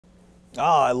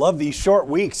Oh, I love these short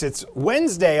weeks. It's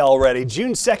Wednesday already,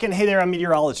 June 2nd. Hey there, I'm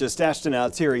meteorologist Ashton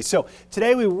Altieri. So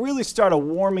today we really start a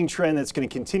warming trend that's going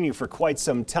to continue for quite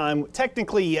some time.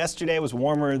 Technically, yesterday was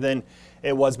warmer than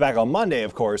it was back on Monday,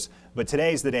 of course, but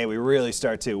today's the day we really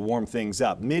start to warm things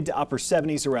up. Mid to upper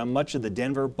 70s around much of the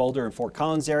Denver, Boulder, and Fort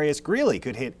Collins areas. Greeley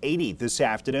could hit 80 this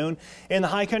afternoon. In the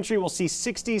high country, we'll see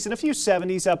 60s and a few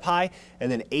 70s up high,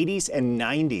 and then 80s and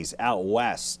 90s out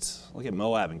west. Look at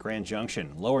Moab and Grand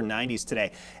Junction, lower 90s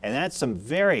today, and that's some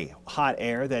very hot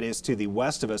air that is to the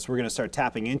west of us. We're going to start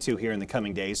tapping into here in the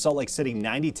coming days. Salt Lake City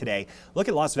 90 today. Look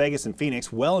at Las Vegas and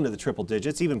Phoenix, well into the triple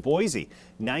digits. Even Boise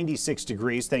 96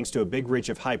 degrees thanks to a big ridge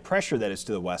of high pressure that is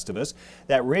to the west of us.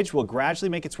 That ridge will gradually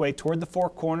make its way toward the Four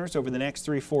Corners over the next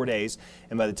 3-4 days,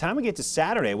 and by the time we get to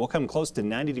Saturday, we'll come close to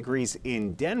 90 degrees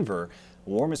in Denver.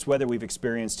 Warmest weather we've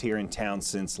experienced here in town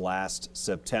since last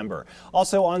September.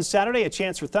 Also on Saturday, a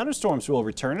chance for thunderstorms will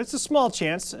return. It's a small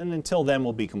chance, and until then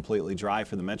we'll be completely dry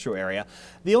for the metro area.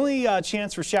 The only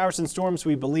chance for showers and storms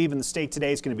we believe in the state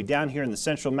today is going to be down here in the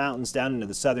central mountains, down into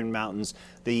the southern mountains,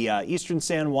 the eastern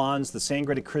San Juans, the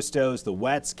Sangre de Cristos, the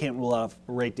Wets. Can't rule out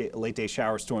a late day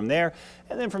shower storm there.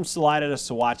 And then from Salida to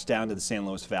Saguache down to the San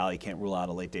Luis Valley, can't rule out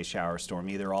a late day shower storm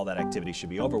either. All that activity should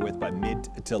be over with by mid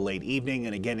to late evening.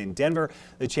 And again in Denver,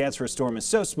 the chance for a storm is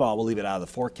so small we'll leave it out of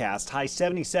the forecast. High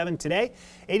 77 today,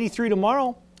 83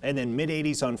 tomorrow, and then mid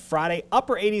 80s on Friday,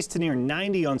 upper 80s to near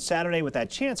 90 on Saturday with that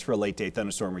chance for a late day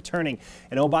thunderstorm returning.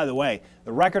 And oh, by the way,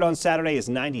 the record on Saturday is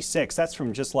 96. That's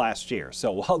from just last year.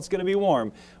 So while it's going to be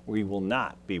warm, we will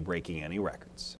not be breaking any records.